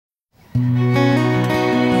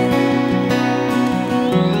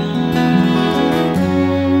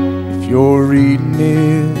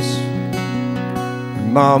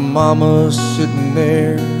My mama's sitting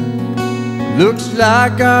there. Looks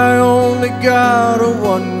like I only got a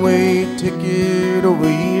one-way ticket over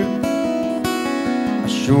here. I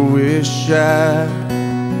sure wish I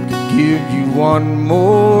could give you one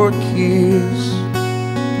more kiss.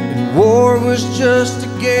 And war was just a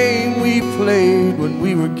game we played when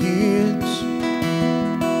we were kids.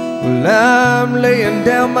 Well, I'm laying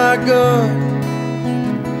down my gun,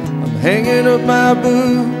 I'm hanging up my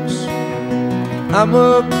boots. I'm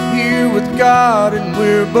up here with God and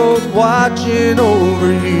we're both watching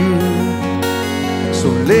over you. So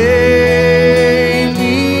lay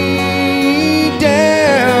me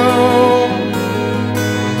down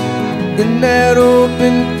in that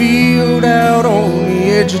open field out on the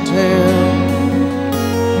edge of town.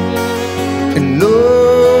 And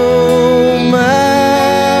know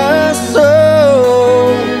my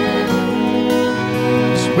soul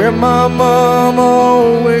is where my mom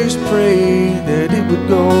always prayed that it would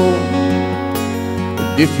go.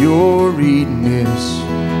 And if you're reading this,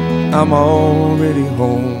 I'm already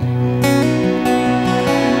home.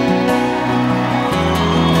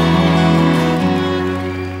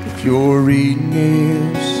 If you're reading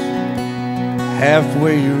this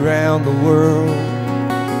halfway around the world,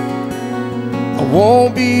 I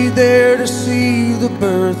won't be there to see the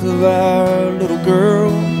birth of our little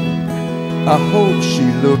girl. I hope she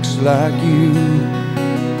looks like you,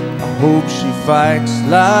 I hope she fights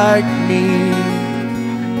like me,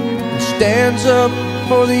 and stands up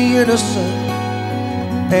for the innocent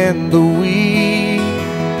and the weak.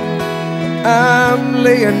 I'm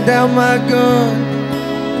laying down my gun,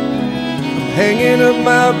 I'm hanging up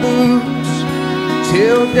my boots.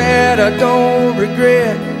 Tell Dad I don't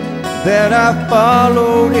regret that I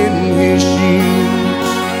followed in his shoes.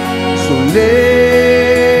 So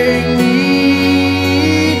lay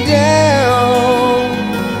me down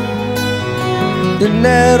in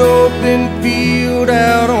that open field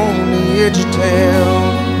out on the edge of town.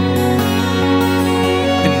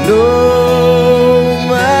 And know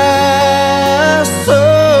my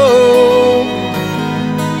soul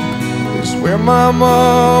is where my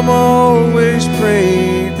mom always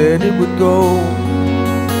prayed that it would go.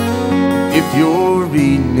 If you're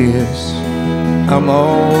reading this, I'm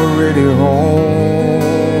already home.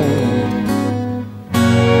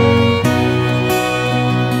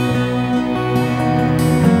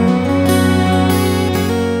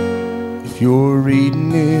 If you're reading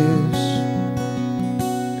this,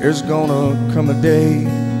 there's gonna come a day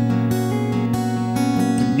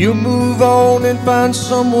when you move on and find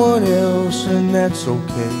someone else, and that's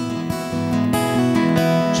okay.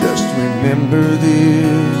 Just remember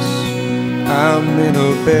this, I'm in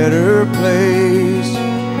a better place,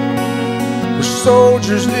 where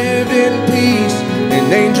soldiers live in peace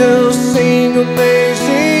and angels sing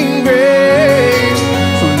amazing grace.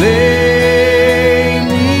 So lay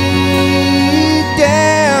me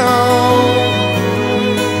down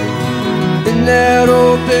in that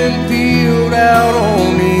open field out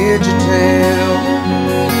on the edge of town,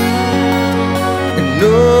 and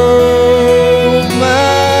know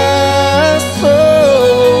my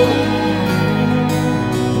soul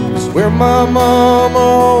is where my mom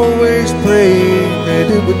always prayed that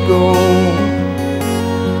it would go.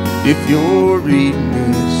 If you're reading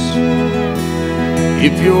this,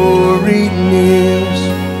 if you're reading this,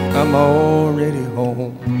 I'm already